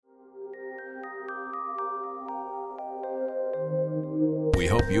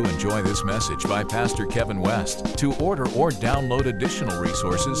hope you enjoy this message by Pastor Kevin West. To order or download additional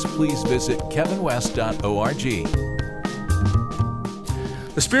resources, please visit kevinwest.org.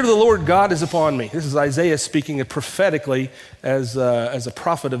 The Spirit of the Lord God is upon me. This is Isaiah speaking prophetically as a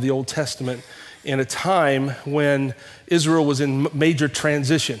prophet of the Old Testament in a time when Israel was in major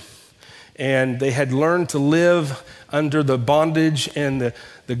transition. And they had learned to live under the bondage and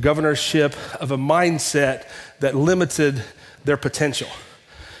the governorship of a mindset that limited their potential.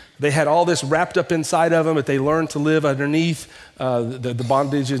 They had all this wrapped up inside of them, but they learned to live underneath the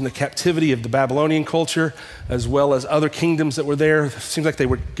bondage and the captivity of the Babylonian culture, as well as other kingdoms that were there. It seems like they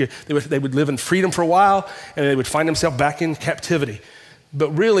would live in freedom for a while, and they would find themselves back in captivity. But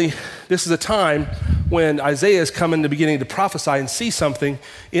really, this is a time when Isaiah is coming to beginning to prophesy and see something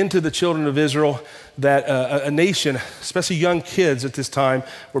into the children of Israel that a nation, especially young kids at this time,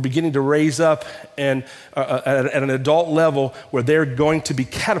 were beginning to raise up and at an adult level where they're going to be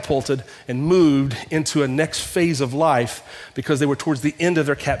catapulted and moved into a next phase of life because they were towards the end of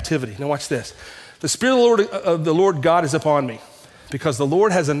their captivity. Now watch this. The Spirit of the Lord God is upon me because the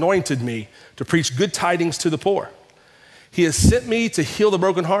Lord has anointed me to preach good tidings to the poor. He has sent me to heal the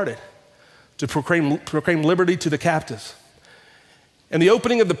brokenhearted, to proclaim liberty to the captives, and the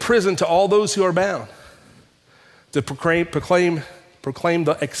opening of the prison to all those who are bound, to proclaim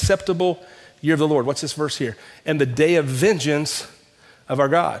the acceptable year of the Lord. What's this verse here? And the day of vengeance of our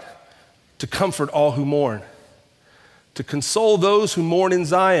God, to comfort all who mourn, to console those who mourn in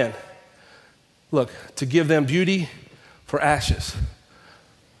Zion. Look, to give them beauty for ashes,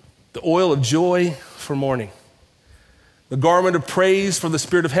 the oil of joy for mourning, the garment of praise for the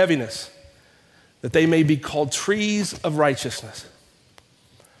spirit of heaviness, that they may be called trees of righteousness,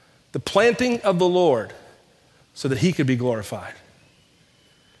 the planting of the Lord, so that he could be glorified.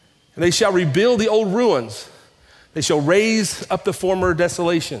 And they shall rebuild the old ruins. They shall raise up the former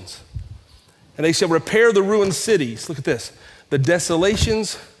desolations. And they shall repair the ruined cities. Look at this. The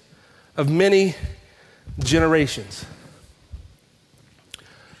desolations of many generations.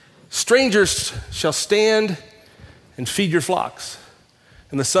 Strangers shall stand and feed your flocks,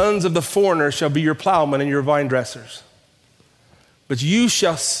 and the sons of the foreigner shall be your plowmen and your vine dressers. But you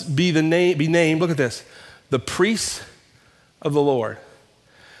shall be named, look at this, the priests of the Lord.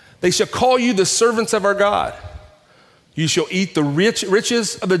 They shall call you the servants of our God. You shall eat the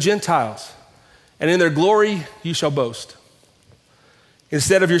riches of the Gentiles, and in their glory you shall boast.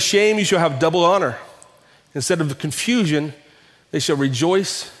 Instead of your shame, you shall have double honor. Instead of the confusion, they shall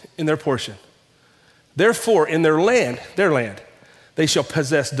rejoice in their portion. Therefore, in their land, they shall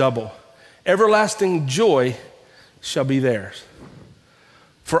possess double. Everlasting joy shall be theirs.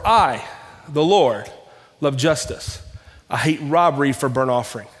 For I, the Lord, love justice. I hate robbery for burnt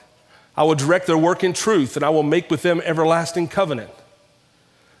offering. I will direct their work in truth, and I will make with them everlasting covenant.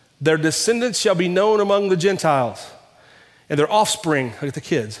 Their descendants shall be known among the Gentiles, and their offspring, look at the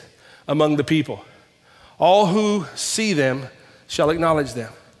kids, among the people. All who see them shall acknowledge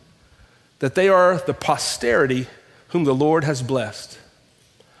them, that they are the posterity whom the Lord has blessed.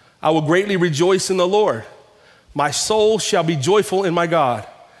 I will greatly rejoice in the Lord. My soul shall be joyful in my God,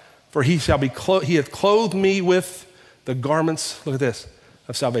 for he hath clothed me with the garments, look at this,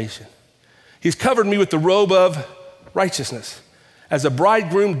 of salvation. He's covered me with the robe of righteousness, as a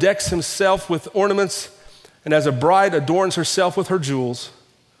bridegroom decks himself with ornaments, and as a bride adorns herself with her jewels.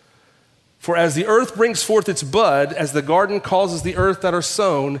 For as the earth brings forth its bud, as the garden causes the earth that are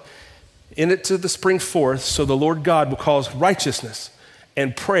sown in it to the spring forth, so the Lord God will cause righteousness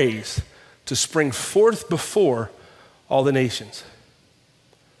and praise to spring forth before all the nations.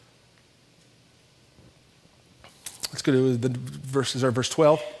 Let's go to the verses, or verse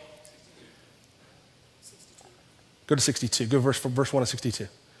 12. Go to 62. Go to verse 1 of 62.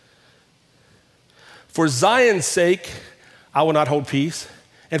 For Zion's sake, I will not hold peace,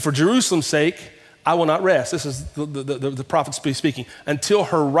 and for Jerusalem's sake, I will not rest. This is the prophet speaking. Until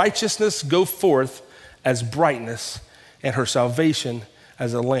her righteousness go forth as brightness, and her salvation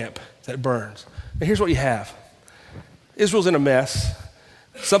as a lamp that burns. Now here's what you have. Israel's in a mess.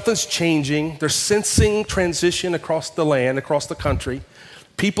 Something's changing. They're sensing transition across the land, across the country.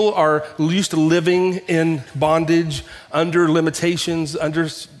 People are used to living in bondage, under limitations, under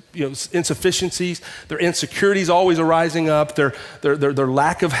insufficiencies. Their insecurities always are rising up. Their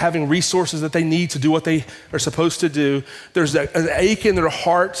lack of having resources that they need to do what they are supposed to do. There's an ache in their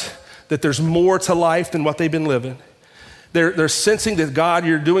heart that there's more to life than what they've been living. They're sensing that, God,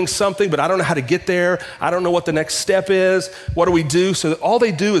 you're doing something, but I don't know how to get there. I don't know what the next step is. What do we do? So all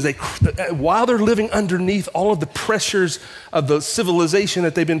they do is while they're living underneath all of the pressures of the civilization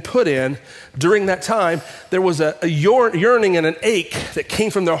that they've been put in during that time, there was a yearning and an ache that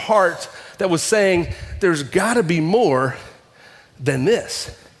came from their heart that was saying, there's got to be more than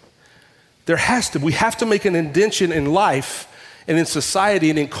this. We have to make an indention in life and in society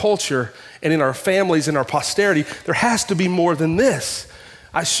and in culture and in our families and our posterity. There has to be more than this.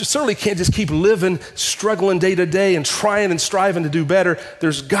 I certainly can't just keep living, struggling day to day and trying and striving to do better.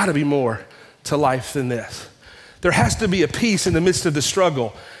 There's got to be more to life than this. There has to be a peace in the midst of the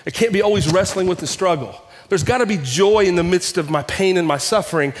struggle. It can't be always wrestling with the struggle. There's got to be joy in the midst of my pain and my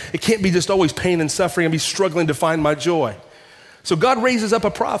suffering. It can't be just always pain and suffering and be struggling to find my joy. So God raises up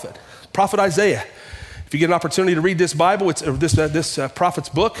a prophet Isaiah. If you get an opportunity to read this Bible, this prophet's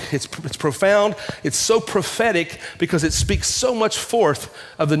book, it's profound. It's so prophetic because it speaks so much forth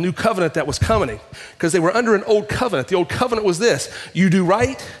of the new covenant that was coming. Because they were under an old covenant. The old covenant was this: you do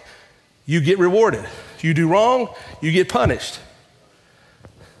right, you get rewarded. You do wrong, you get punished.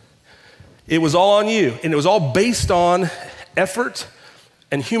 It was all on you, and it was all based on effort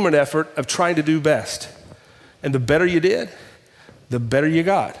and human effort of trying to do best. And the better you did, the better you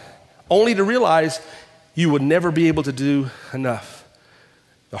got. Only to realize you would never be able to do enough.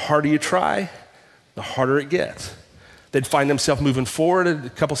 The harder you try, the harder it gets. They'd find themselves moving forward a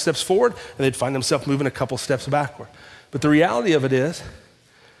couple steps forward, and they'd find themselves moving a couple steps backward. But the reality of it is,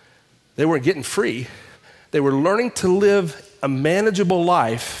 they weren't getting free. They were learning to live a manageable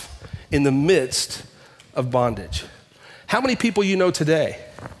life in the midst of bondage. How many people you know today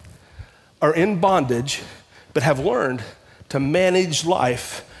are in bondage, but have learned to manage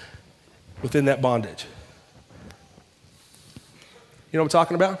life within that bondage? You know what I'm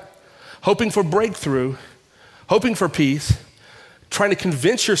talking about? Hoping for breakthrough, hoping for peace, trying to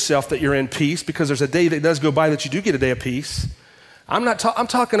convince yourself that you're in peace because there's a day that does go by that you do get a day of peace. I'm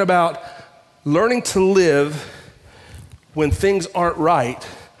talking about learning to live when things aren't right,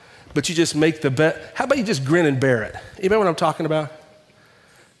 but you just make the bet. How about you just grin and bear it? You know what I'm talking about?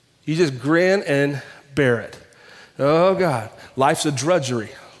 You just grin and bear it. Oh God, life's a drudgery.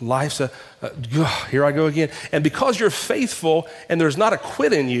 Life's here I go again. And because you're faithful and there's not a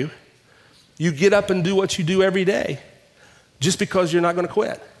quit in you, you get up and do what you do every day just because you're not going to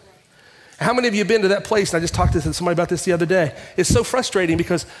quit. How many of you have been to that place? And I just talked to somebody about this the other day. It's so frustrating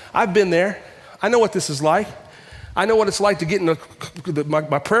because I've been there. I know what this is like. I know what it's like to get in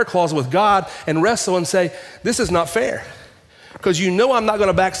my prayer closet with God and wrestle and say, this is not fair. Because you know I'm not going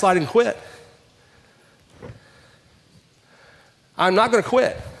to backslide and quit. I'm not going to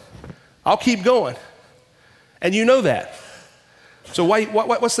quit. I'll keep going. And you know that. So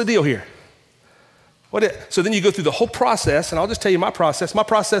what's the deal here? So then you go through the whole process, and I'll just tell you my process. My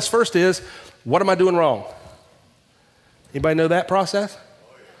process first is, what am I doing wrong? Anybody know that process?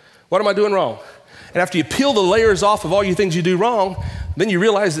 What am I doing wrong? And after you peel the layers off of all you things you do wrong, then you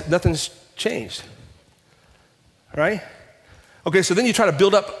realize that nothing's changed. Right? Okay, so then you try to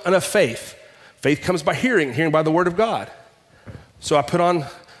build up enough faith. Faith comes by hearing, hearing by the word of God. So I put on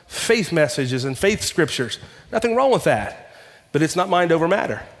faith messages and faith scriptures. Nothing wrong with that, but it's not mind over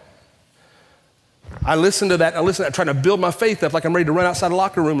matter. I listen to that, trying to build my faith up like I'm ready to run outside the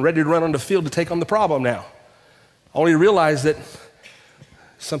locker room, ready to run on the field to take on the problem now. Only to realize that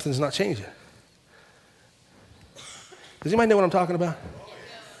something's not changing. Does anybody know what I'm talking about?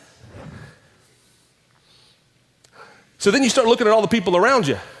 So then you start looking at all the people around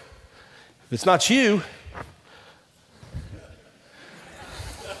you. If it's not you,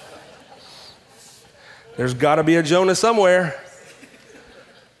 there's got to be a Jonah somewhere.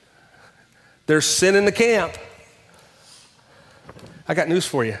 There's sin in the camp. I got news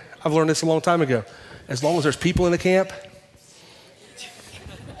for you. I've learned this a long time ago. As long as there's people in the camp,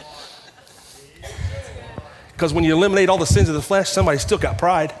 because when you eliminate all the sins of the flesh, somebody's still got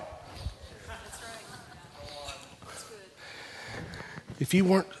pride. If you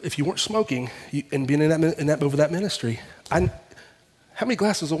weren't smoking and being over that ministry, how many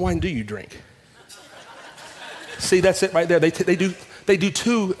glasses of wine do you drink? See, that's it right there. They do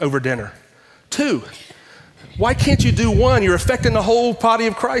 2 over dinner. 2. Why can't you do 1? You're affecting the whole body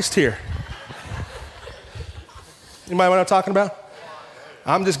of Christ here. Anybody know what I'm talking about?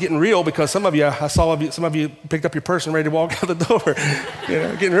 I'm just getting real because some of you picked up your purse and ready to walk out the door.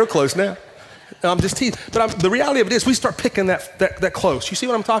 Getting real close now. I'm just teasing. But the reality of it is we start picking that close. You see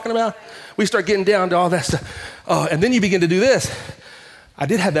what I'm talking about? We start getting down to all that stuff. And then you begin to do this. I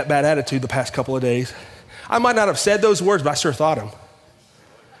did have that bad attitude the past couple of days. I might not have said those words, but I sure thought them.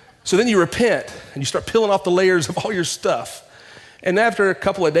 So then you repent and you start peeling off the layers of all your stuff. And after a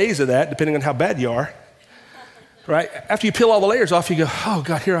couple of days of that, depending on how bad you are, right? After you peel all the layers off, you go, oh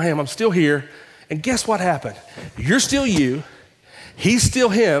God, here I am, I'm still here. And guess what happened? You're still you, he's still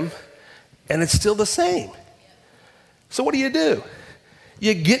him, and it's still the same. So what do?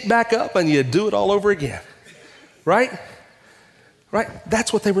 You get back up and you do it all over again, right? Right?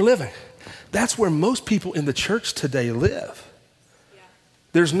 That's what they were living. That's where most people in the church today live.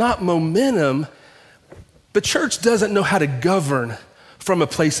 There's not momentum. The church doesn't know how to govern from a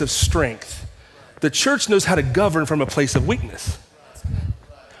place of strength. The church knows how to govern from a place of weakness.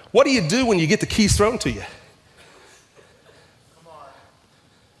 What do you do when you get the keys thrown to you?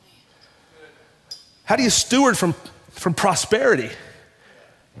 How do you steward from prosperity?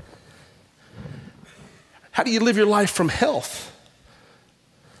 How do you live your life from health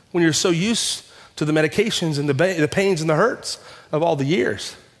when you're so used to the medications and the pains and the hurts of all the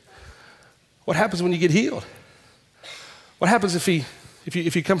years? What happens when you get healed? What happens if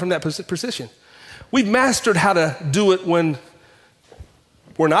you come from that position? We've mastered how to do it when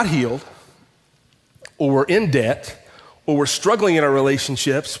we're not healed, or we're in debt, or we're struggling in our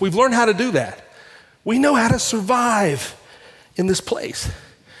relationships. We've learned how to do that. We know how to survive in this place.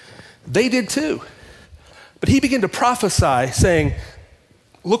 They did too. But he began to prophesy saying,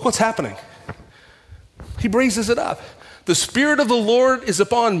 look what's happening. He raises it up. The Spirit of the Lord is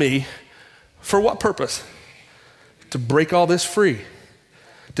upon me. For what purpose? To break all this free,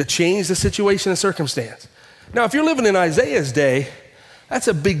 to change the situation and circumstance. Now, if you're living in Isaiah's day, that's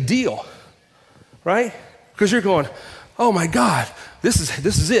a big deal, right? Because you're going, oh my God, this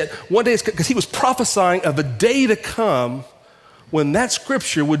is it. One day, because he was prophesying of a day to come when that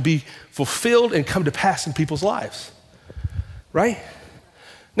scripture would be fulfilled and come to pass in people's lives, right?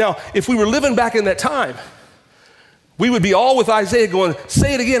 Now, if we were living back in that time, we would be all with Isaiah going,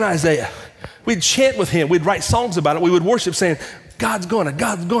 say it again, Isaiah. We'd chant with him. We'd write songs about it. We would worship saying, God's going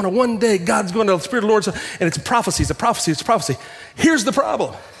to, one day, God's going to, the Spirit of the Lord. And it's a prophecy, it's a prophecy, it's a prophecy. Here's the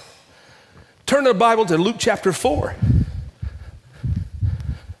problem. Turn the Bible to Luke chapter 4.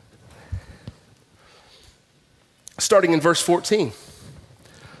 Starting in verse 14.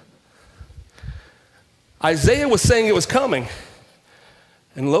 Isaiah was saying it was coming.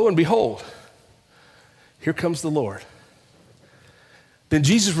 And lo and behold, here comes the Lord. Then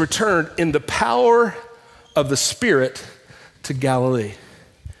Jesus returned in the power of the Spirit to Galilee.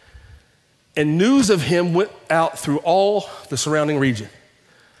 And news of him went out through all the surrounding region.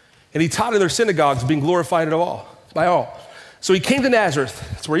 And he taught in their synagogues, being glorified by all. So he came to Nazareth,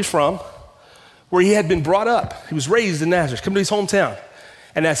 that's where he's from, where he had been brought up. He was raised in Nazareth, come to his hometown.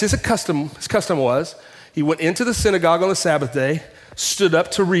 And as his custom was, he went into the synagogue on the Sabbath day, stood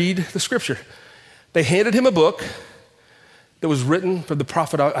up to read the scripture. They handed him a book that was written from the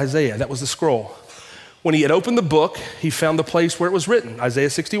prophet Isaiah. That was the scroll. When he had opened the book, he found the place where it was written, Isaiah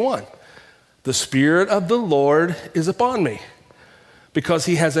 61. The Spirit of the Lord is upon me, because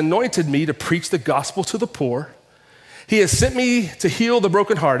he has anointed me to preach the gospel to the poor. He has sent me to heal the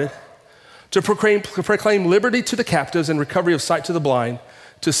brokenhearted, to proclaim liberty to the captives and recovery of sight to the blind,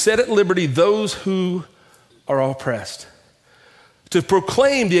 to set at liberty those who are oppressed, to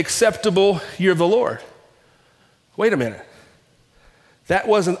proclaim the acceptable year of the Lord. Wait a minute. That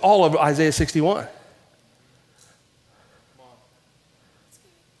wasn't all of Isaiah 61.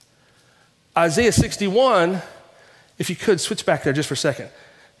 Isaiah 61, if you could switch back there just for a second.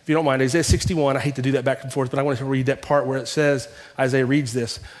 If you don't mind, Isaiah 61, I hate to do that back and forth, but I wanted to read that part where it says, Isaiah reads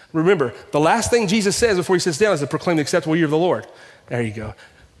this. Remember, the last thing Jesus says before he sits down is to proclaim the acceptable year of the Lord. There you go.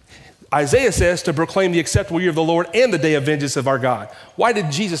 Isaiah says to proclaim the acceptable year of the Lord and the day of vengeance of our God. Why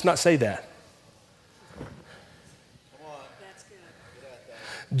did Jesus not say that?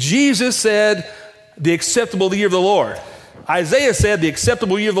 Jesus said the acceptable year of the Lord. Isaiah said the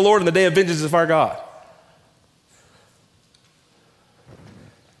acceptable year of the Lord and the day of vengeance of our God.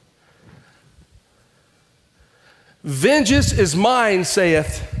 Vengeance is mine,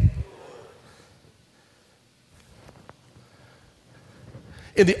 saith.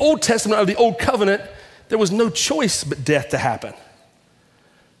 In the Old Testament of the Old Covenant, there was no choice but death to happen.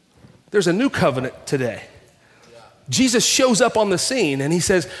 There's a new covenant today. Jesus shows up on the scene and he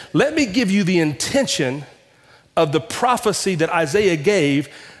says, let me give you the intention of the prophecy that Isaiah gave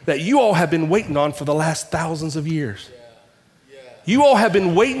that you all have been waiting on for the last thousands of years. You all have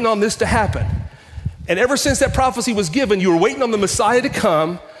been waiting on this to happen. And ever since that prophecy was given, you were waiting on the Messiah to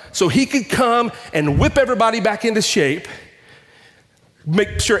come so he could come and whip everybody back into shape,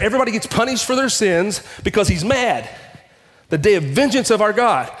 make sure everybody gets punished for their sins because he's mad. The day of vengeance of our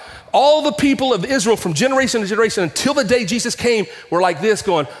God. All the people of Israel from generation to generation until the day Jesus came were like this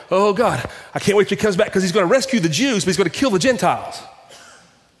going, oh God, I can't wait till he comes back because he's going to rescue the Jews, but he's going to kill the Gentiles.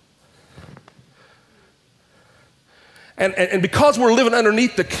 And because we're living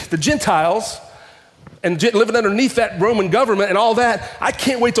underneath the Gentiles and living underneath that Roman government and all that, I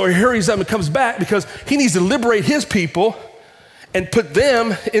can't wait till he hurries up and comes back because he needs to liberate his people and put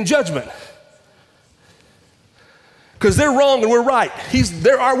them in judgment. Because they're wrong and we're right.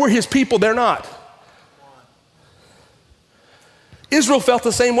 We're his people, they're not. Israel felt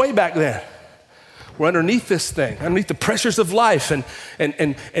the same way back then. We're underneath this thing, underneath the pressures of life. And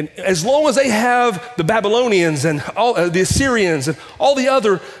as long as they have the Babylonians and all the Assyrians and all the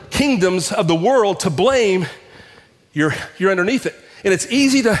other kingdoms of the world to blame, you're underneath it. And it's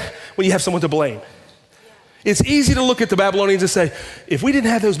easy when you have someone to blame. It's easy to look at the Babylonians and say, if we didn't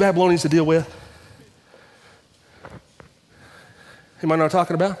have those Babylonians to deal with, am I not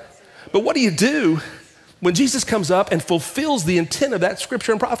talking about? But what do you do when Jesus comes up and fulfills the intent of that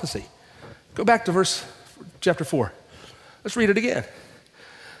scripture and prophecy? Go back to chapter 4. Let's read it again.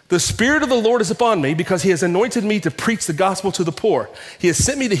 The Spirit of the Lord is upon me because he has anointed me to preach the gospel to the poor. He has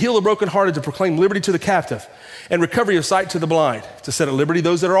sent me to heal the brokenhearted, to proclaim liberty to the captive and recovery of sight to the blind, to set at liberty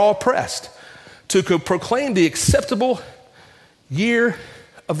those that are all oppressed, to proclaim the acceptable year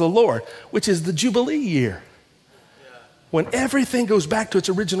of the Lord, which is the Jubilee year. When everything goes back to its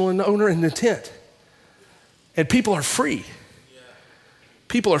original owner and intent. And people are free.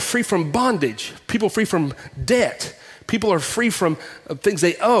 People are free from bondage. People are free from debt. People are free from things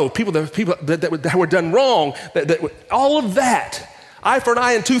they owe. People that were done wrong. All of that, eye for an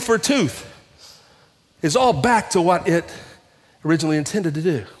eye and tooth for a tooth, is all back to what it originally intended to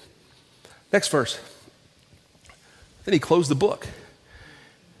do. Next verse. Then he closed the book.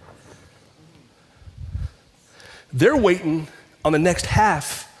 They're waiting on the next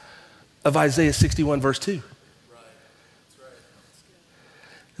half of Isaiah 61 verse 2.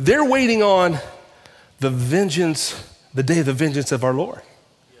 They're waiting on the day of the vengeance of our Lord.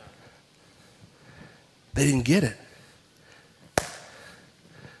 They didn't get it.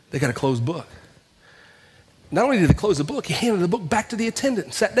 They got a closed book. Not only did they close the book, he handed the book back to the attendant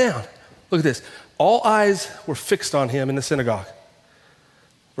and sat down. Look at this. All eyes were fixed on him in the synagogue.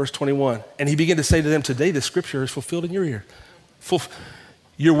 Verse 21, and he began to say to them, today the scripture is fulfilled in your ear.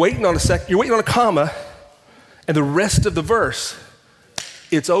 You're waiting on a comma, and the rest of the verse,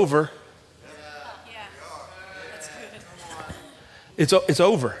 it's over. Yeah. That's good. It's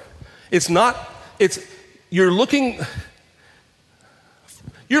over. You're looking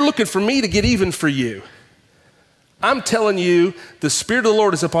for me to get even for you. I'm telling you, the Spirit of the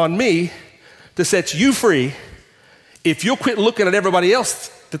Lord is upon me to set you free. If you'll quit looking at everybody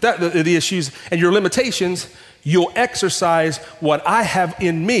else, the issues and your limitations, you'll exercise what I have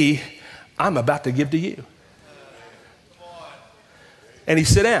in me, I'm about to give to you. And he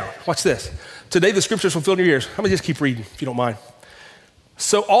sat down. Watch this. Today the scriptures fulfilled in your ears. Let me just keep reading, if you don't mind.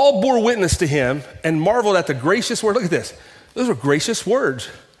 So all bore witness to him and marveled at the gracious word. Look at this. Those were gracious words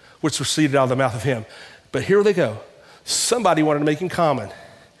which proceeded out of the mouth of him. But here they go. Somebody wanted to make him common.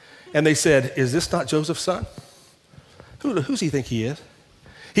 And they said, is this not Joseph's son? Who's he think he is?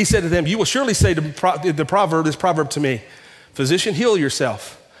 He said to them, you will surely say this proverb to me, physician, heal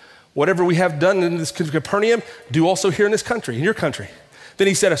yourself. Whatever we have done in this Capernaum, do also here in this country, in your country. Then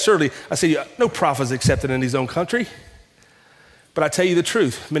he said, assuredly, I say, no prophet is accepted in his own country. But I tell you the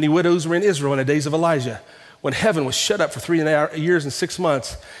truth, many widows were in Israel in the days of Elijah, when heaven was shut up for 3 years and 6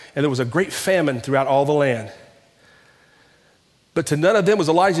 months, and there was a great famine throughout all the land. But to none of them was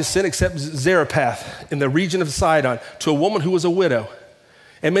Elijah sent except Zarephath in the region of Sidon, to a woman who was a widow.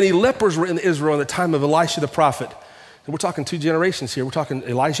 And many lepers were in Israel in the time of Elisha the prophet. And we're talking 2 generations here. We're talking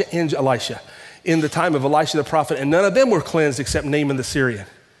Elijah and Elisha in the time of Elisha the prophet. And none of them were cleansed except Naaman the Syrian.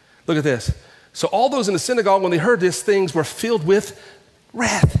 Look at this. So all those in the synagogue, when they heard these things, were filled with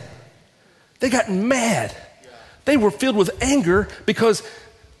wrath. They got mad. They were filled with anger because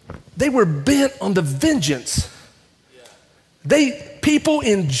they were bent on the vengeance. People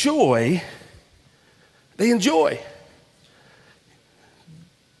enjoy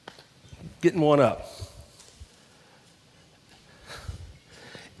getting one up.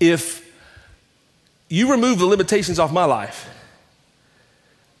 If you remove the limitations off my life,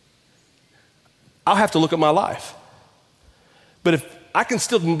 I'll have to look at my life. But if I can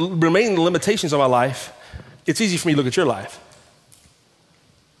still remain the limitations of my life, it's easy for me to look at your life.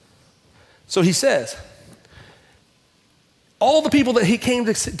 So he says, all the people that he came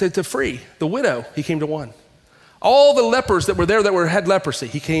to free, the widow, he came to one. All the lepers that were there that had leprosy,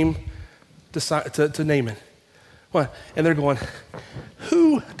 he came to Naaman. What? And they're going,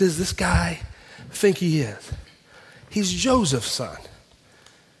 who does this guy think he is? He's Joseph's son.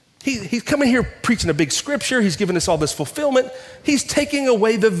 He's coming here preaching a big scripture. He's giving us all this fulfillment. He's taking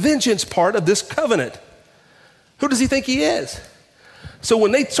away the vengeance part of this covenant. Who does he think he is? So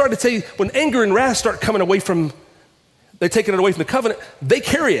when they start to say, when anger and wrath start coming away from, they're taking it away from the covenant, they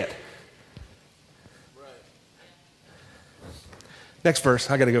carry it. Right. Next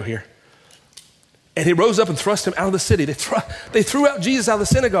verse, I got to go here. And he rose up and thrust him out of the city. They threw out Jesus out of the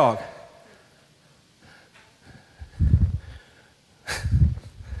synagogue.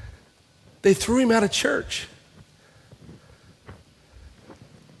 They threw him out of church.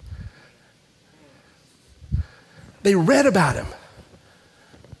 They read about him.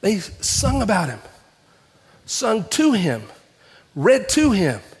 They sung about him, sung to him, read to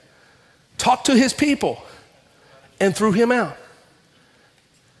him, talked to his people, and threw him out.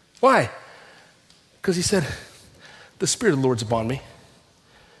 Why? Because he said, the Spirit of the Lord's upon me.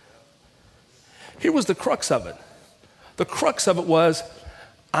 Here was the crux of it. The crux of it was,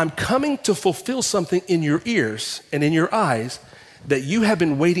 I'm coming to fulfill something in your ears and in your eyes that you have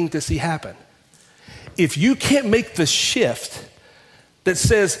been waiting to see happen. If you can't make the shift that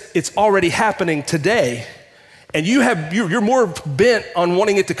says it's already happening today, and you're more bent on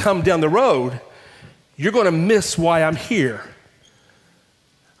wanting it to come down the road, you're going to miss why I'm here.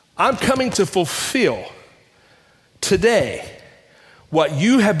 I'm coming to fulfill today what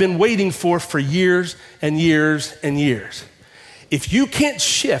you have been waiting for years and years and years. If you can't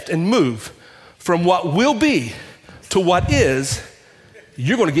shift and move from what will be to what is,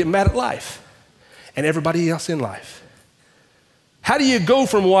 you're going to get mad at life and everybody else in life. How do you go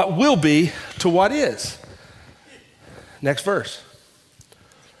from what will be to what is? Next verse.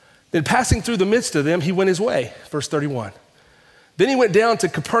 Then passing through the midst of them, he went his way. Verse 31. Then he went down to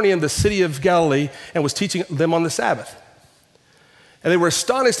Capernaum, the city of Galilee, and was teaching them on the Sabbath. And they were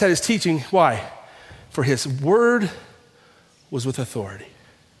astonished at his teaching. Why? For his word was with authority.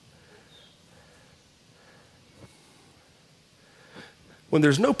 When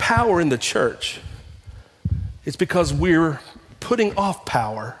there's no power in the church, it's because we're putting off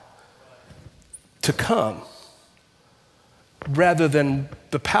power to come rather than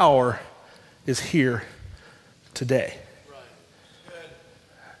the power is here today.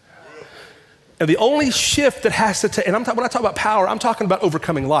 And the only shift that has to take, and when I talk about power, I'm talking about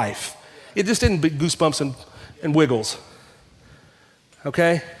overcoming life. It just isn't big goosebumps and wiggles.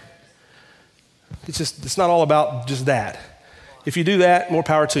 Okay? It's not all about just that. If you do that, more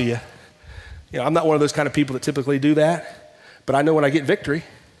power to you. You know, I'm not one of those kind of people that typically do that, but I know when I get victory,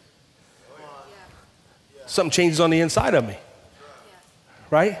 something changes on the inside of me.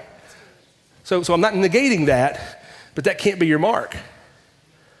 Right? So I'm not negating that, but that can't be your mark.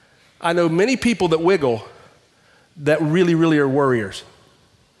 I know many people that wiggle that really, really are worriers.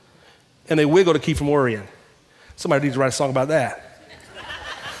 And they wiggle to keep from worrying. Somebody needs to write a song about that.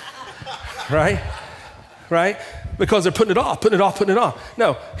 Right? Right? Because they're putting it off.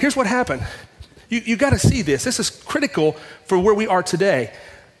 No, here's what happened. You got to see this. This is critical for where we are today.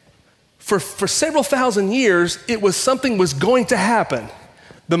 For several thousand years, it was something was going to happen.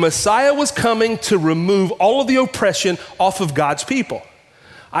 The Messiah was coming to remove all of the oppression off of God's people.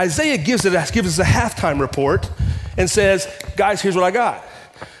 Isaiah gives us a halftime report and says, guys, here's what I got.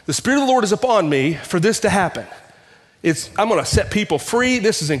 The Spirit of the Lord is upon me for this to happen. I'm going to set people free.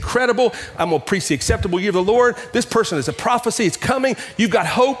 This is incredible. I'm going to preach the acceptable year of the Lord. This person is a prophecy. It's coming. You've got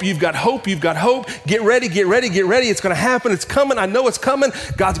hope. You've got hope. You've got hope. Get ready, get ready, get ready. It's going to happen. It's coming. I know it's coming.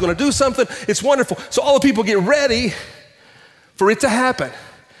 God's going to do something. It's wonderful. So all the people get ready for it to happen.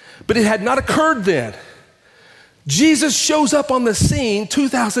 But it had not occurred then. Jesus shows up on the scene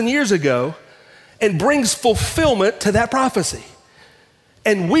 2,000 years ago and brings fulfillment to that prophecy.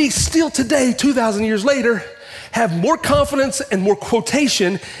 And we still today, 2,000 years later, have more confidence and more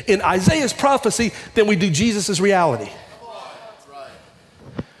quotation in Isaiah's prophecy than we do Jesus' reality.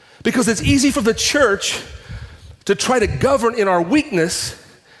 Because it's easy for the church to try to govern in our weakness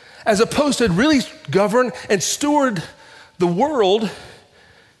as opposed to really govern and steward the world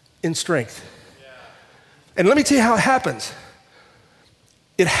in strength. And let me tell you how it happens.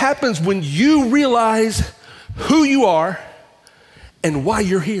 It happens when you realize who you are and why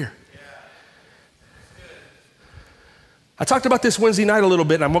you're here. I talked about this Wednesday night a little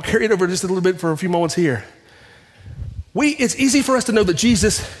bit, and I'm going to carry it over just a little bit for a few moments here. It's easy for us to know that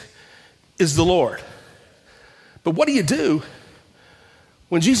Jesus is the Lord. But what do you do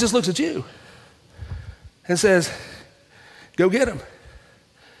when Jesus looks at you and says, go get him?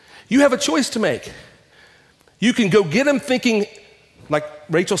 You have a choice to make. You can go get him thinking, like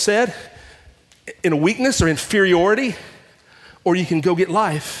Rachel said, in weakness or inferiority, or you can go get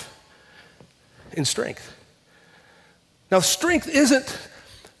life in strength. Now, strength isn't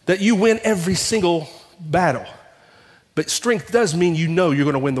that you win every single battle, but strength does mean you know you're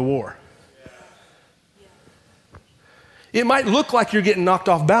going to win the war. It might look like you're getting knocked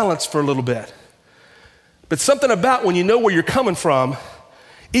off balance for a little bit, but something about when you know where you're coming from,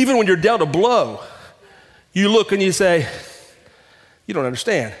 even when you're dealt a blow, you look and you say, you don't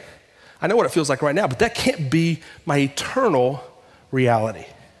understand. I know what it feels like right now, but that can't be my eternal reality.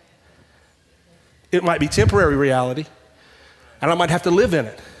 It might be temporary reality, and I might have to live in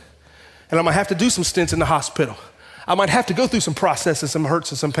it, and I might have to do some stints in the hospital. I might have to go through some processes, some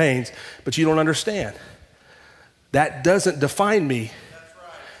hurts and some pains, but you don't understand. That doesn't define me,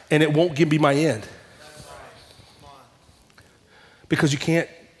 and it won't give me my end. Because you can't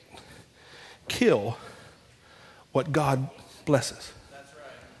kill what God blesses.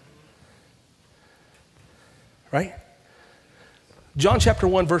 Right? John chapter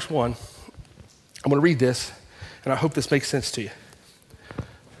 1, verse 1. I'm going to read this, and I hope this makes sense to you.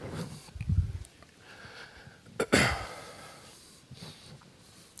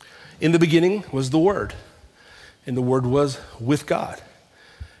 In the beginning was the Word, and the Word was with God,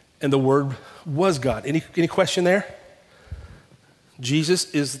 and the Word was God. Any question there? Jesus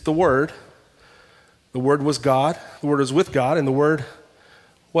is the Word. The Word was God. The Word was with God, and the Word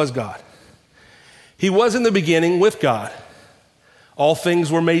was God. He was in the beginning with God. All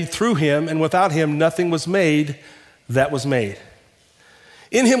things were made through him, and without him nothing was made that was made.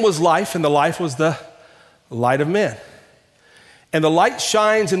 In him was life, and the life was the light of men. And the light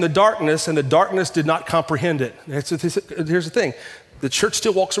shines in the darkness, and the darkness did not comprehend it. Here's the thing. The church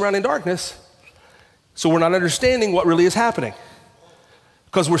still walks around in darkness, so we're not understanding what really is happening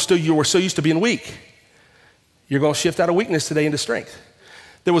because we're so used to being weak. You're going to shift out of weakness today into strength.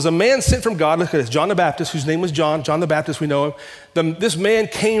 There was a man sent from God, look at this, John the Baptist, whose name was John the Baptist, we know him. This man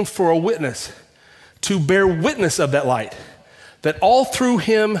came for a witness, to bear witness of that light, that all through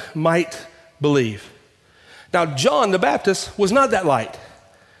him might believe. Now, John the Baptist was not that light,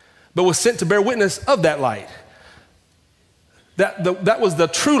 but was sent to bear witness of that light. That was the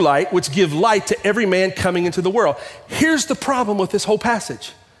true light, which give light to every man coming into the world. Here's the problem with this whole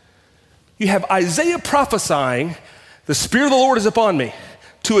passage. You have Isaiah prophesying, the Spirit of the Lord is upon me,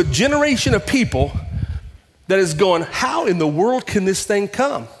 to a generation of people that is going, how in the world can this thing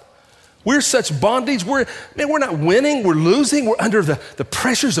come? We're such bondage. We're not winning. We're losing. We're under the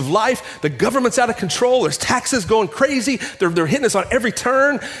pressures of life. The government's out of control. There's taxes going crazy. They're hitting us on every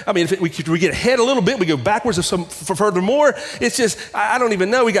turn. I mean, if we get ahead a little bit, we go backwards furthermore. It's just, I don't even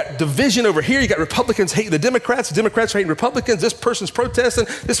know. We got division over here. You got Republicans hating the Democrats hating Republicans. This person's protesting.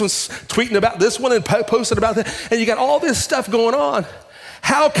 This one's tweeting about this one and posting about that. And you got all this stuff going on.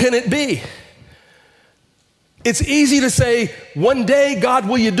 How can it be? It's easy to say, one day, God,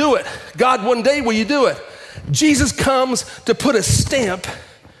 will you do it? God, one day, will you do it? Jesus comes to put a stamp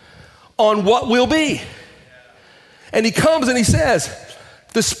on what will be. And he comes and he says,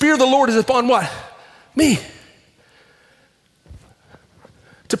 the Spirit of the Lord is upon what? Me.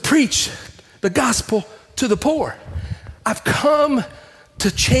 To preach the gospel to the poor. I've come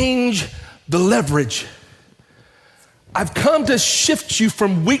to change the leverage. I've come to shift you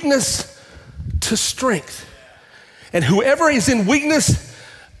from weakness to strength. And whoever is in weakness,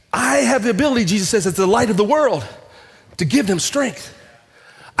 I have the ability, Jesus says, as the light of the world, to give them strength.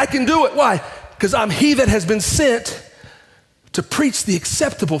 I can do it. Why? Because I'm he that has been sent to preach the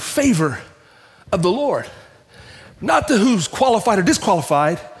acceptable favor of the Lord. Not to who's qualified or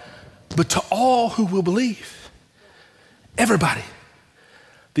disqualified, but to all who will believe. Everybody.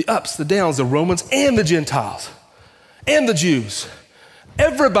 The ups, the downs, the Romans and the Gentiles and the Jews.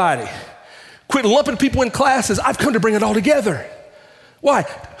 Everybody. Quit lumping people in classes. I've come to bring it all together. Why?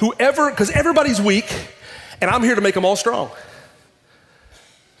 Because everybody's weak, and I'm here to make them all strong.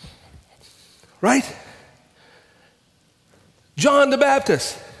 Right? John the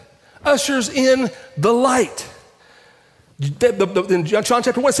Baptist ushers in the light. In John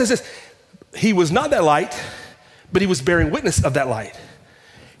chapter 1 it says this, he was not that light, but he was bearing witness of that light.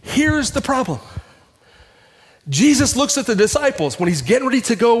 Here's the problem. Jesus looks at the disciples when he's getting ready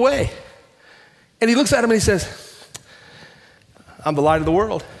to go away. And he looks at them and he says, I'm the light of the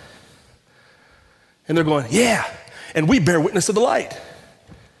world. And they're going, yeah, and we bear witness of the light.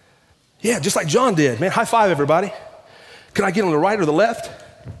 Yeah, just like John did. Man, high five, everybody. Can I get on the right or the left?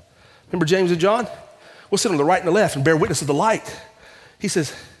 Remember James and John? We'll sit on the right and the left and bear witness of the light. He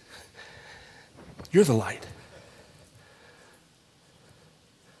says, you're the light.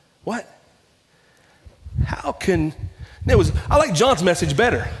 What? How can, I like John's message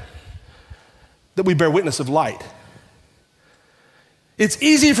better. that we bear witness of light. It's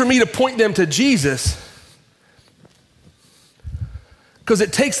easy for me to point them to Jesus because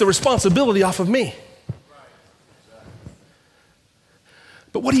it takes the responsibility off of me.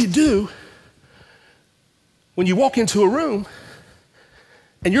 But what do when you walk into a room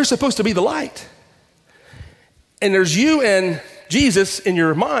and you're supposed to be the light? And there's you and Jesus in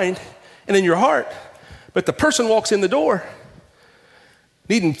your mind and in your heart, but the person walks in the door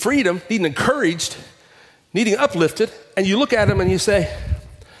needing freedom, needing encouraged, needing uplifted, and you look at them and you say,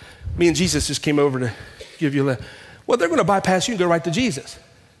 me and Jesus just came over to give you a lift. Well, they're going to bypass you and go right to Jesus.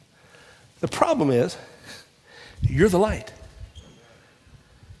 The problem is, you're the light.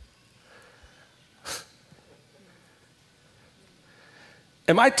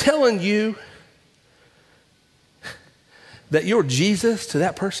 Am I telling you that you're Jesus to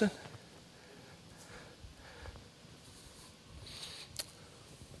that person?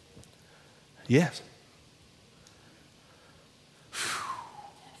 Yes.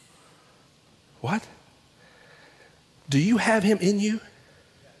 What? Do you have him in you?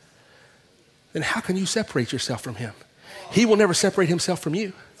 Then how can you separate yourself from him? He will never separate himself from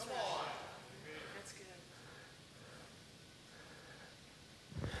you.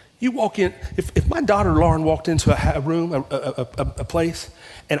 You walk in, if my daughter Lauren walked into a room, a place,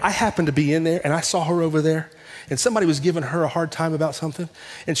 and I happened to be in there and I saw her over there and somebody was giving her a hard time about something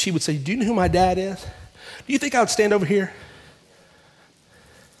and she would say, do you know who my dad is? Do you think I would stand over here?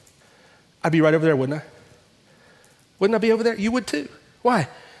 I'd be right over there, wouldn't I? Wouldn't I be over there? You would too. Why?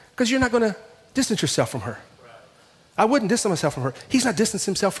 Because you're not going to distance yourself from her. I wouldn't distance myself from her. He's not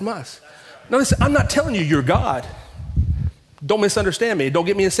distancing himself from us. Now listen, I'm not telling you you're God. Don't misunderstand me. Don't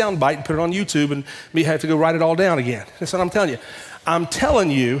get me a sound bite and put it on YouTube and me have to go write it all down again. That's what I'm telling you. I'm telling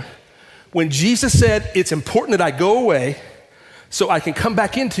you, when Jesus said, it's important that I go away so I can come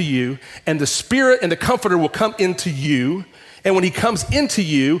back into you, and the Spirit and the Comforter will come into you, and when he comes into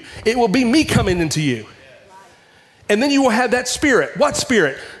you, it will be me coming into you. And then you will have that Spirit. What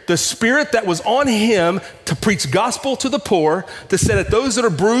Spirit? The Spirit that was on him to preach gospel to the poor, to set at those that are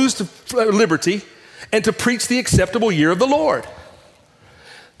bruised liberty, and to preach the acceptable year of the Lord.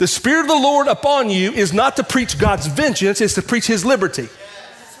 The Spirit of the Lord upon you is not to preach God's vengeance, it's to preach his liberty.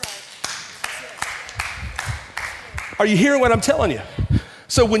 Are you hearing what I'm telling you?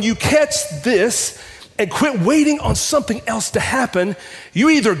 So when you catch this and quit waiting on something else to happen, you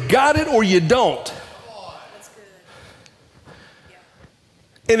either got it or you don't.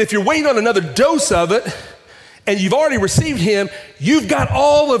 And if you're waiting on another dose of it and you've already received him, you've got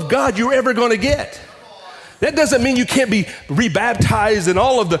all of God you're ever going to get. That doesn't mean you can't be rebaptized and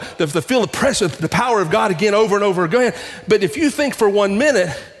all of the feel the pressure, the power of God again over and over again. But if you think for 1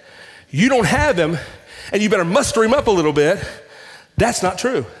 minute you don't have him and you better muster him up a little bit, that's not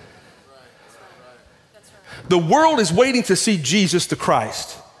true. The world is waiting to see Jesus the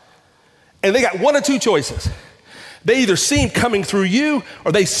Christ. And they got one of two choices. They either see him coming through you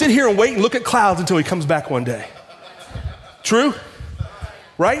or they sit here and wait and look at clouds until he comes back one day. True?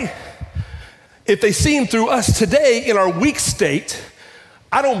 Right? If they see him through us today in our weak state,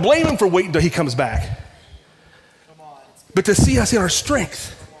 I don't blame him for waiting until he comes back. But to see us in our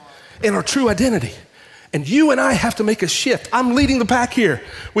strength, in our true identity. And you and I have to make a shift. I'm leading the pack here.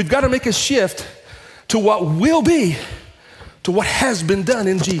 We've got to make a shift to what will be, to what has been done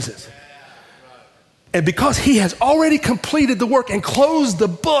in Jesus. And because he has already completed the work and closed the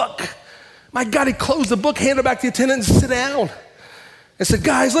book, my God, he closed the book, handed back the attendant and sit down and said,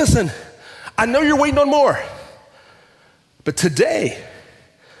 guys, listen, I know you're waiting on more, but today,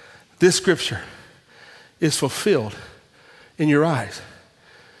 this scripture is fulfilled in your eyes.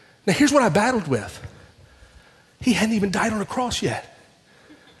 Now, here's what I battled with. He hadn't even died on a cross yet.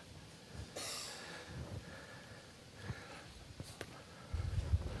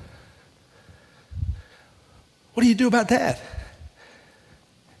 What do you do about that?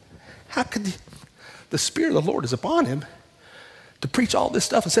 How could the Spirit of the Lord is upon him to preach all this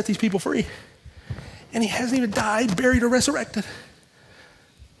stuff and set these people free? And he hasn't even died, buried, or resurrected.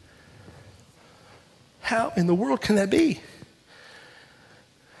 How in the world can that be?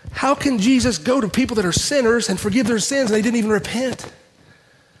 How can Jesus go to people that are sinners and forgive their sins and they didn't even repent?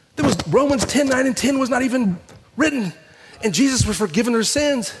 There was Romans 10:9 and 10 was not even written, and Jesus was forgiving their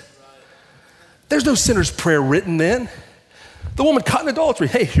sins. There's no sinner's prayer written then. The woman caught in adultery,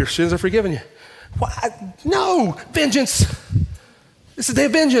 hey, your sins are forgiven you. What? No, vengeance. It's the day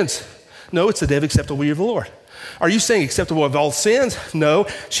of vengeance. No, it's the day of acceptable year of the Lord. Are you saying acceptable of all sins? No,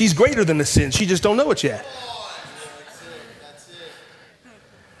 she's greater than the sin. She just don't know it yet.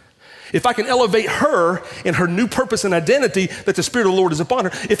 if I can elevate her in her new purpose and identity that the Spirit of the Lord is upon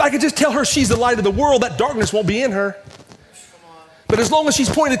her, if I can just tell her she's the light of the world, that darkness won't be in her. But as long as she's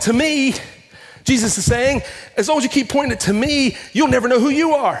pointed to me, Jesus is saying, as long as you keep pointing it to me, you'll never know who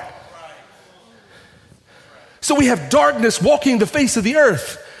you are. So we have darkness walking the face of the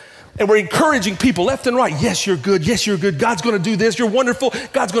earth. And we're encouraging people left and right. Yes, you're good. Yes, you're good. God's going to do this. You're wonderful.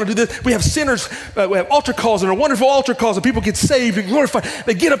 God's going to do this. We have sinners. We have altar calls and are wonderful altar calls, and people get saved and glorified.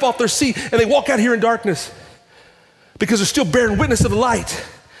 They get up off their seat and they walk out here in darkness because they're still bearing witness of the light,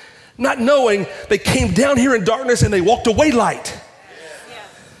 not knowing they came down here in darkness and they walked away light.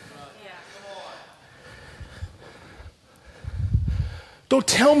 Don't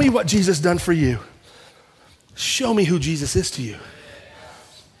tell me what Jesus done for you. Show me who Jesus is to you.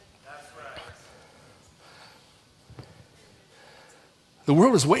 The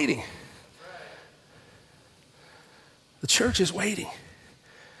world is waiting. The church is waiting.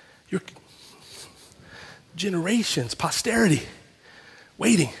 Your generations, posterity,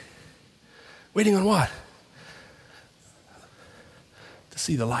 waiting. Waiting on what? To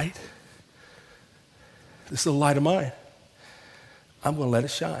see the light. This little light of mine. I'm going to let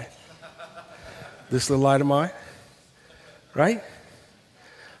it shine. This little light of mine, right?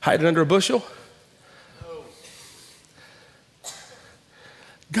 Hide it under a bushel.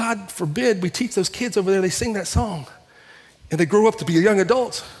 God forbid we teach those kids over there, they sing that song, and they grow up to be young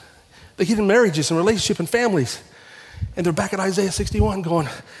adults. They get in marriages and relationships and families, and they're back at Isaiah 61 going,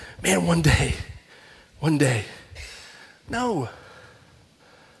 man, one day. No.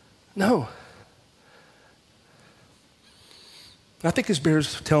 And I think this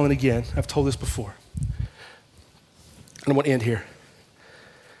bears telling again. I've told this before. And I want to end here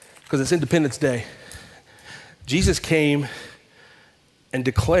because it's Independence Day. Jesus came and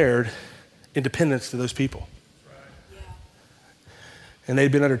declared independence to those people. Yeah. And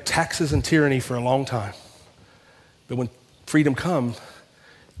they'd been under taxes and tyranny for a long time. But when freedom comes,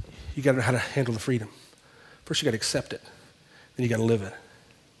 you got to know how to handle the freedom. First, you got to accept it. Then you got to live it.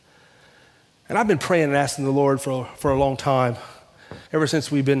 And I've been praying and asking the Lord for a long time, ever since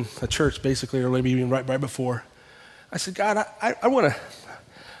we've been a church, basically, or maybe even right before. I said, God, I want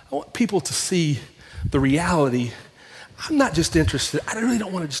people to see the reality. I'm not just interested. I really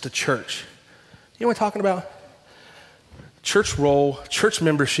don't want just a church. You know what I'm talking about? Church roll, church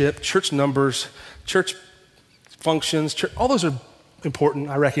membership, church numbers, church functions, all those are important.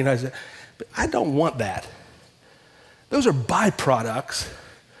 I recognize it. But I don't want that. Those are byproducts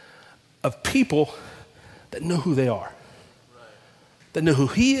of people that know who they are, that know who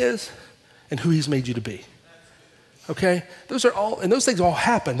He is and who He's made you to be. Okay? Those are all, and those things all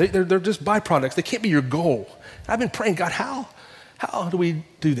happen. They're just byproducts. They can't be your goal. I've been praying, God, how do we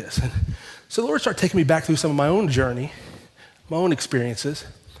do this? And so the Lord started taking me back through some of my own journey, my own experiences.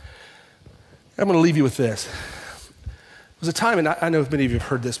 I'm going to leave you with this. There was a time, and I know many of you have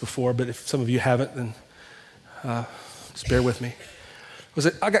heard this before, but if some of you haven't, then just bear with me.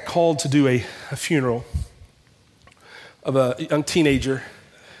 I got called to do a funeral of a young teenager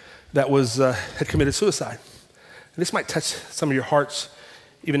that had committed suicide. And this might touch some of your hearts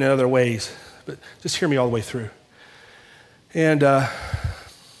even in other ways, but just hear me all the way through. And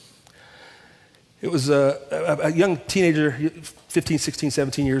it was a young teenager, 15, 16,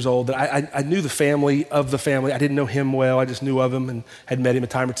 17 years old, that I knew the family of the family. I didn't know him well. I just knew of him and had met him a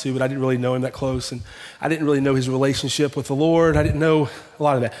time or two, but I didn't really know him that close. And I didn't really know his relationship with the Lord. I didn't know a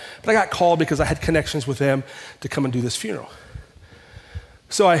lot of that. But I got called because I had connections with them to come and do this funeral.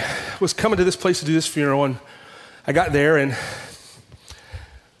 So I was coming to this place to do this funeral, and I got there, and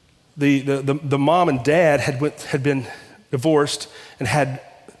the mom and dad had been divorced and had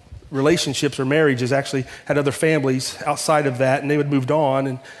relationships or marriages, actually had other families outside of that, and they had moved on,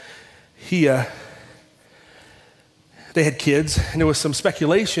 and they had kids, and there was some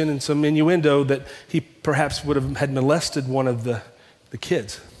speculation and some innuendo that he perhaps had molested one of the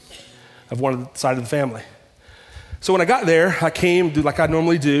kids of one of the side of the family. So when I got there, I came, do like I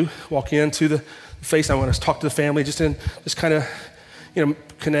normally do, walk into the face. I want to talk to the family, just kind of,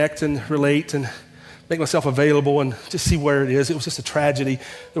 connect and relate and make myself available and just see where it is. It was just a tragedy.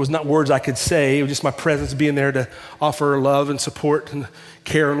 There was not words I could say. It was just my presence being there to offer love and support and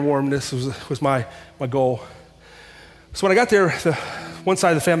care and warmness was my goal. So when I got there, one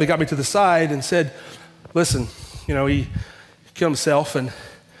side of the family got me to the side and said, listen, he killed himself and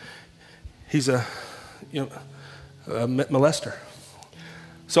he's a molester.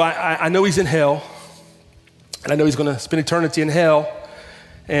 So I know he's in hell, and I know he's going to spend eternity in hell.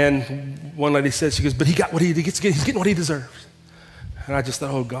 And one lady said, she goes, but he's getting what he deserves. And I just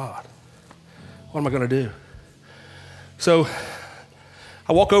thought, oh God, what am I going to do? So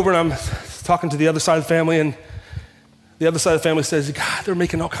I walk over and I'm talking to the other side of the family, and the other side of the family says, God, they're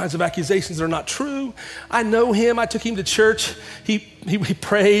making all kinds of accusations that are not true. I know him. I took him to church. He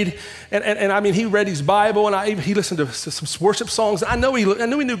prayed, and I mean, he read his Bible, and he listened to some worship songs. I know he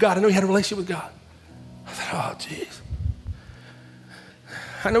knew God. I know he had a relationship with God. I thought, oh, geez.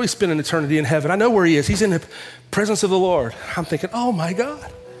 I know he's spending eternity in heaven. I know where he is. He's in the presence of the Lord. I'm thinking, oh my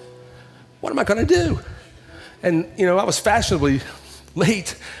God, what am I going to do? And, I was fashionably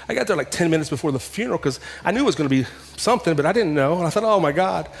late. I got there like 10 minutes before the funeral because I knew it was going to be something, but I didn't know. And I thought, oh my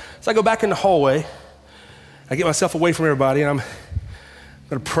God. So I go back in the hallway. I get myself away from everybody, and I'm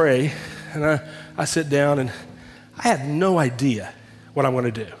going to pray. And I sit down, and I had no idea what I'm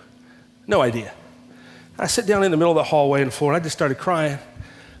going to do. No idea. I sit down in the middle of the hallway on the floor, and I just started crying.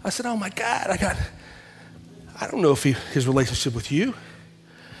 I said, oh my God, I don't know if his relationship with you.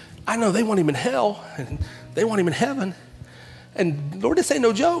 I know they want him in hell, and they want him in heaven. And Lord, this ain't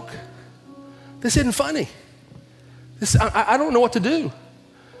no joke. This isn't funny. I don't know what to do.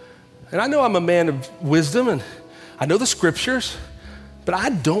 And I know I'm a man of wisdom, and I know the scriptures, but I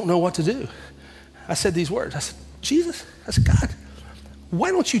don't know what to do. I said these words. I said, Jesus, I said, God,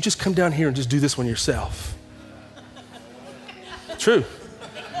 why don't you just come down here and just do this one yourself? True.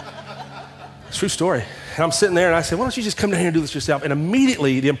 True story. And I'm sitting there, and I said, why don't you just come down here and do this yourself? And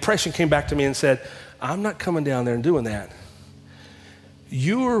immediately the impression came back to me and said, I'm not coming down there and doing that.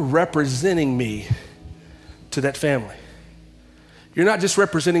 You're representing me to that family. You're not just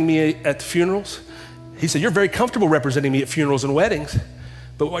representing me at the funerals. He said, you're very comfortable representing me at funerals and weddings,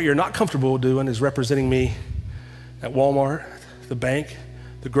 but what you're not comfortable doing is representing me at Walmart, the bank,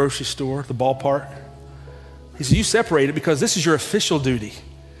 the grocery store, the ballpark. He said, you separate it because this is your official duty.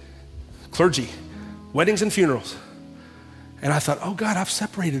 Clergy, weddings and funerals. And I thought, oh God, I've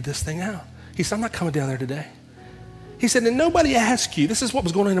separated this thing out. He said, I'm not coming down there today. He said, and nobody asked you, this is what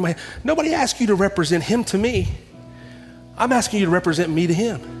was going on in my head, nobody asked you to represent him to me. I'm asking you to represent me to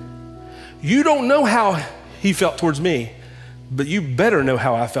him. You don't know how he felt towards me, but you better know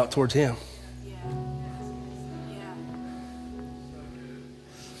how I felt towards him. Yeah.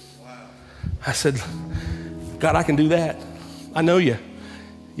 I said, God, I can do that. I know you.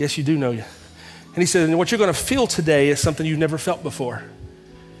 Yes, you do know you. And he said, and what you're going to feel today is something you've never felt before.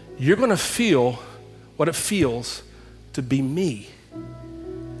 You're going to feel what it feels to be me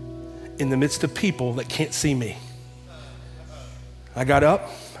in the midst of people that can't see me. I got up,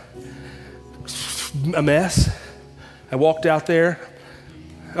 a mess. I walked out there.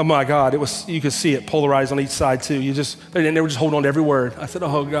 Oh my God, you could see it polarized on each side too. They were just holding on to every word. I said,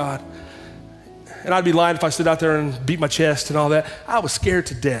 oh God. And I'd be lying if I stood out there and beat my chest and all that. I was scared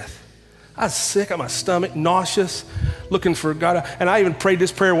to death. I was sick on my stomach, nauseous, looking for God. And I even prayed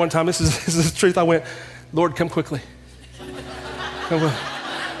this prayer one time. This is the truth. I went, Lord, come quickly.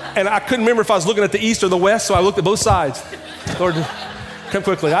 And I couldn't remember if I was looking at the east or the west, so I looked at both sides. Lord, come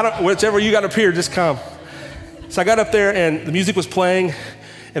quickly. Whichever you got up here, just come. So I got up there, and the music was playing,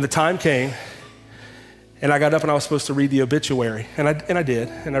 and the time came. And I got up, and I was supposed to read the obituary. And I did.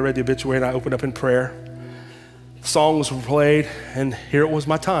 And I read the obituary, and I opened up in prayer. Songs were played, and here it was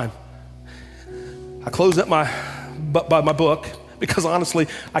my time. I closed up my book, because honestly,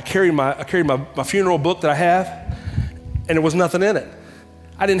 I carried my funeral book that I have, and there was nothing in it.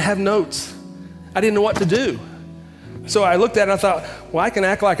 I didn't have notes. I didn't know what to do. So I looked at it and I thought, well, I can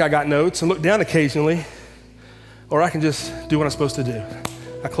act like I got notes and look down occasionally, or I can just do what I'm supposed to do.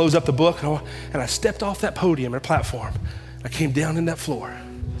 I closed up the book and I stepped off that podium or platform. I came down in that floor.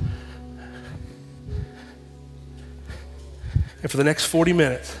 And for the next 40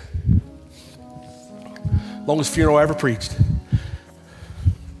 minutes, longest funeral I ever preached,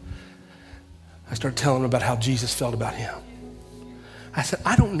 I started telling him about how Jesus felt about him. I said,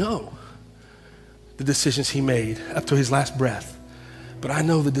 I don't know the decisions he made up to his last breath, but I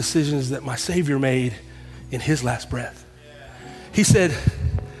know the decisions that my Savior made in his last breath. He said,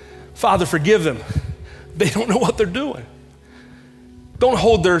 Father, forgive them. They don't know what they're doing. Don't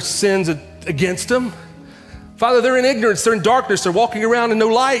hold their sins against them. Father, they're in ignorance, they're in darkness, they're walking around in no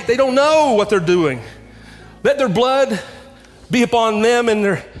light. They don't know what they're doing. Let their blood be upon them and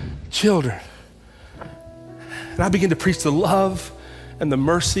their children. And I began to preach the love and the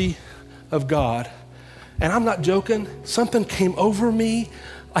mercy of God. And I'm not joking, something came over me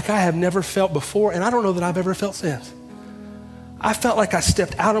like I have never felt before, and I don't know that I've ever felt since. I felt like I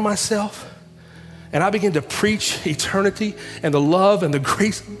stepped out of myself, and I began to preach eternity and the love and the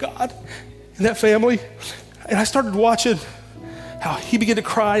grace of God in that family. And I started watching how he began to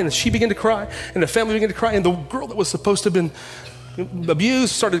cry, and she began to cry, and the family began to cry, and the girl that was supposed to have been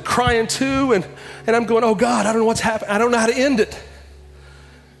abused started crying too, and I'm going, oh God, I don't know what's happening. I don't know how to end it.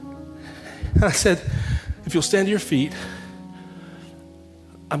 And I said, if you'll stand to your feet,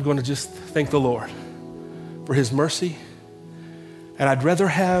 I'm going to just thank the Lord for his mercy. And I'd rather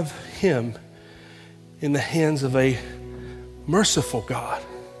have him in the hands of a merciful God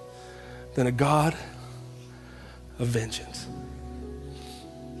than a God of vengeance.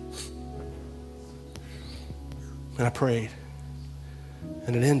 And I prayed,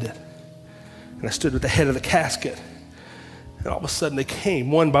 and it ended. And I stood at the head of the casket, and all of a sudden they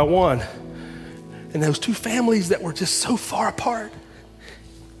came one by one. And those two families that were just so far apart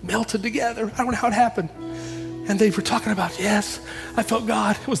melted together. I don't know how it happened. And they were talking about, yes, I felt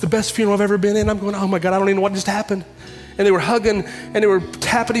God. It was the best funeral I've ever been in. I'm going, oh my God, I don't even know what just happened. And they were hugging, and they were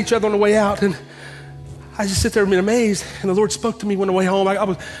tapping each other on the way out. And I just sit there and been amazed. And the Lord spoke to me on the way home. I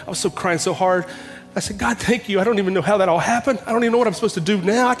was so crying so hard. I said, God, thank you. I don't even know how that all happened. I don't even know what I'm supposed to do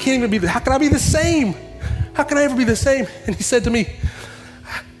now. I can't even be, how can I be the same? How can I ever be the same? And he said to me,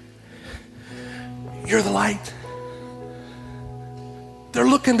 you're the light. They're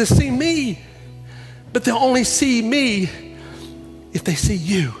looking to see me, but they'll only see me if they see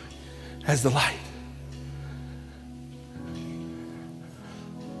you as the light.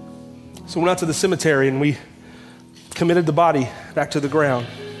 So we went out to the cemetery and we committed the body back to the ground.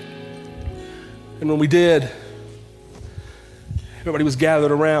 And when we did, everybody was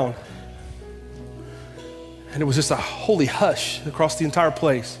gathered around. And it was just a holy hush across the entire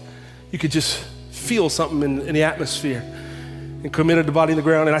place. You could just feel something in the atmosphere. And committed the body in the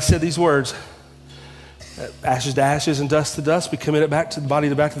ground. And I said these words, ashes to ashes and dust to dust. We commit it back to the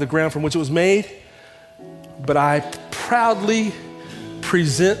body back to the ground from which it was made. But I proudly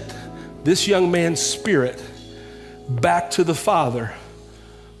present this young man's spirit back to the Father,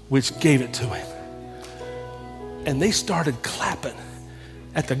 which gave it to him. And they started clapping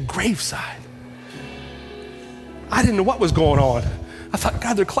at the graveside. I didn't know what was going on. I thought,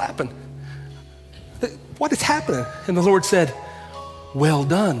 God, they're clapping. What is happening? And the Lord said, well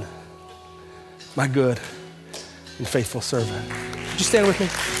done, my good and faithful servant. Would you stand with me?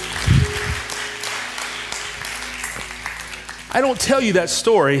 I don't tell you that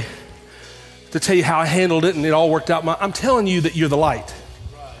story to tell you how I handled it and it all worked out. I'm telling you that you're the light.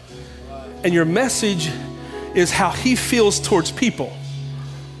 And your message is how he feels towards people.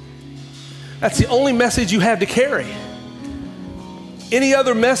 That's the only message you have to carry. Any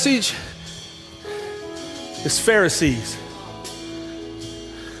other message is Pharisees.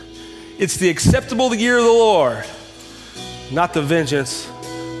 It's the acceptable year of the Lord, not the vengeance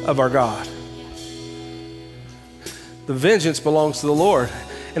of our God. The vengeance belongs to the Lord.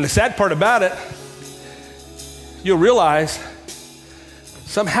 And the sad part about it, you'll realize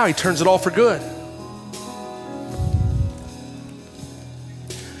somehow he turns it all for good.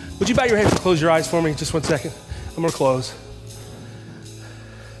 Would you bow your heads and close your eyes for me just 1 second? I'm going to close.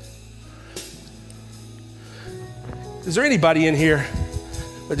 Is there anybody in here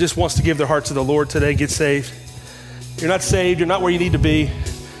that just wants to give their heart to the Lord today, get saved? You're not saved, you're not where you need to be,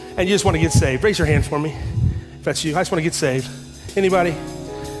 and you just want to get saved. Raise your hand for me if that's you. I just want to get saved. Anybody?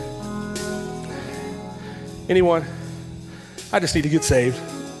 Anyone? I just need to get saved.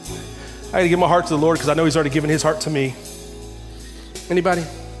 I got to give my heart to the Lord because I know he's already given his heart to me. Anybody?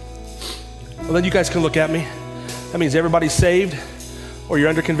 Well, then you guys can look at me. That means everybody's saved or you're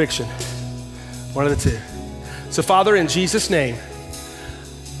under conviction. One of the two. So Father, in Jesus' name,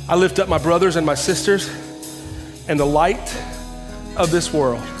 I lift up my brothers and my sisters and the light of this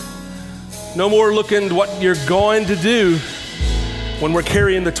world. No more looking at what you're going to do when we're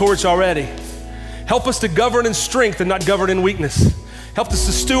carrying the torch already. Help us to govern in strength and not govern in weakness. Help us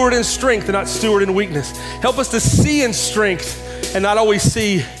to steward in strength and not steward in weakness. Help us to see in strength and not always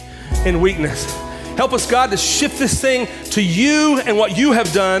see in weakness. Help us, God, to shift this thing to you and what you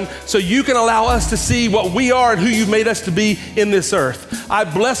have done so you can allow us to see what we are and who you've made us to be in this earth. I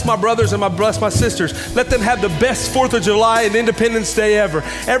bless my brothers and I bless my sisters. Let them have the best 4th of July and Independence Day ever.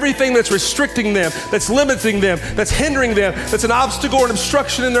 Everything that's restricting them, that's limiting them, that's hindering them, that's an obstacle or an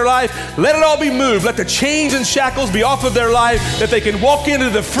obstruction in their life, let it all be moved. Let the chains and shackles be off of their life, that they can walk into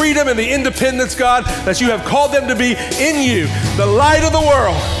the freedom and the independence, God, that you have called them to be in you, the light of the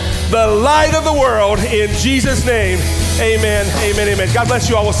world. The light of the world, in Jesus' name, amen, amen, amen. God bless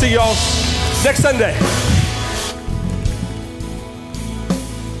you all. We'll see you all next Sunday.